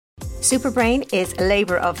Superbrain is a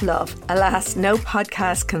labour of love. Alas, no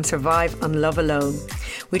podcast can survive on love alone.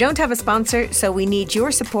 We don't have a sponsor, so we need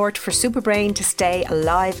your support for Superbrain to stay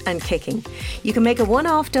alive and kicking. You can make a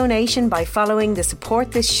one-off donation by following the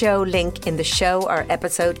Support This Show link in the show or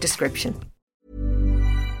episode description.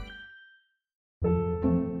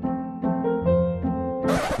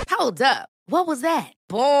 Hold up. What was that?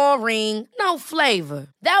 Boring. No flavor.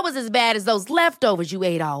 That was as bad as those leftovers you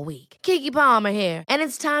ate all week. Keke Palmer here. And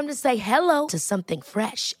it's time to say hello to something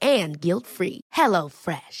fresh and guilt-free. Hello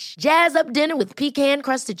Fresh. Jazz up dinner with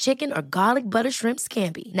pecan-crusted chicken or garlic butter shrimp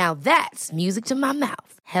scampi. Now that's music to my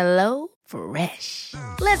mouth. Hello Fresh.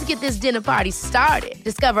 Let's get this dinner party started.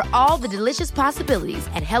 Discover all the delicious possibilities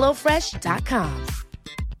at hellofresh.com.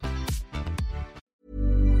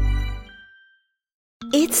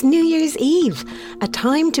 It's New Year's Eve, a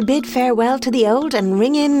time to bid farewell to the old and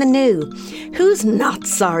ring in the new. Who's not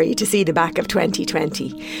sorry to see the back of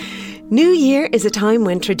 2020? New Year is a time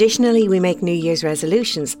when traditionally we make New Year's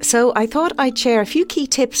resolutions, so I thought I'd share a few key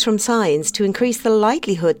tips from science to increase the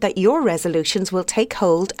likelihood that your resolutions will take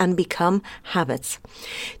hold and become habits.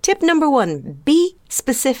 Tip number 1, be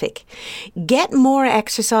specific. Get more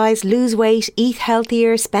exercise, lose weight, eat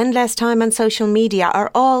healthier, spend less time on social media are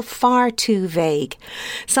all far too vague.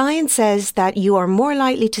 Science says that you are more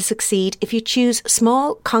likely to succeed if you choose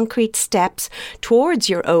small, concrete steps towards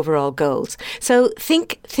your overall goals. So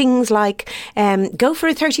think things like go for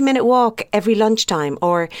a 30-minute walk every lunchtime,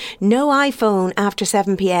 or no iPhone after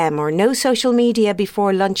 7 p.m, or no social media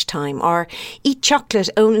before lunchtime, or eat chocolate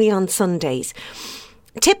only on Sundays.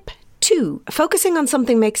 Tip 2, focusing on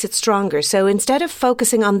something makes it stronger. So instead of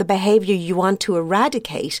focusing on the behaviour you want to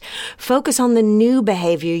eradicate, focus on the new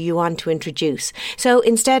behaviour you want to introduce. So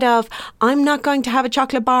instead of, I'm not going to have a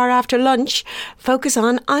chocolate bar after lunch, focus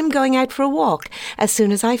on, I'm going out for a walk as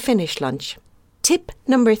soon as I finish lunch. Tip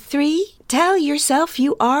number 3, tell yourself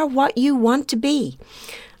you are what you want to be.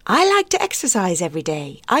 I like to exercise every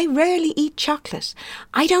day. I rarely eat chocolate.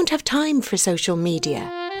 I don't have time for social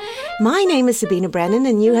media. My name is Sabina Brennan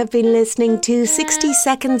and you have been listening to 60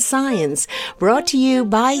 Second Science, brought to you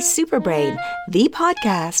by Superbrain, the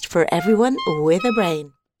podcast for everyone with a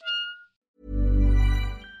brain.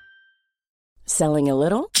 Selling a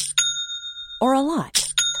little or a lot?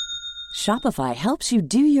 Shopify helps you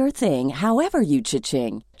do your thing however you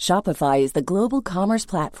cha-ching. Shopify is the global commerce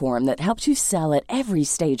platform that helps you sell at every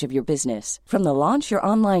stage of your business. From the launch your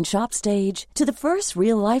online shop stage to the first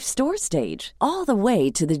real-life store stage, all the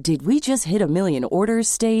way to the did we just hit a million orders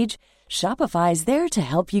stage. Shopify is there to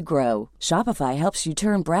help you grow. Shopify helps you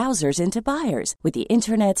turn browsers into buyers with the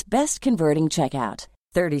internet's best converting checkout.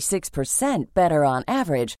 36% better on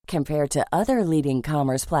average compared to other leading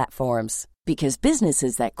commerce platforms. Because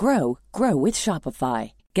businesses that grow, grow with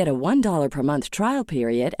Shopify. Get a $1 per month trial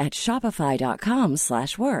period at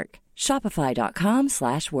shopify.com/work.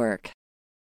 Shopify.com/work.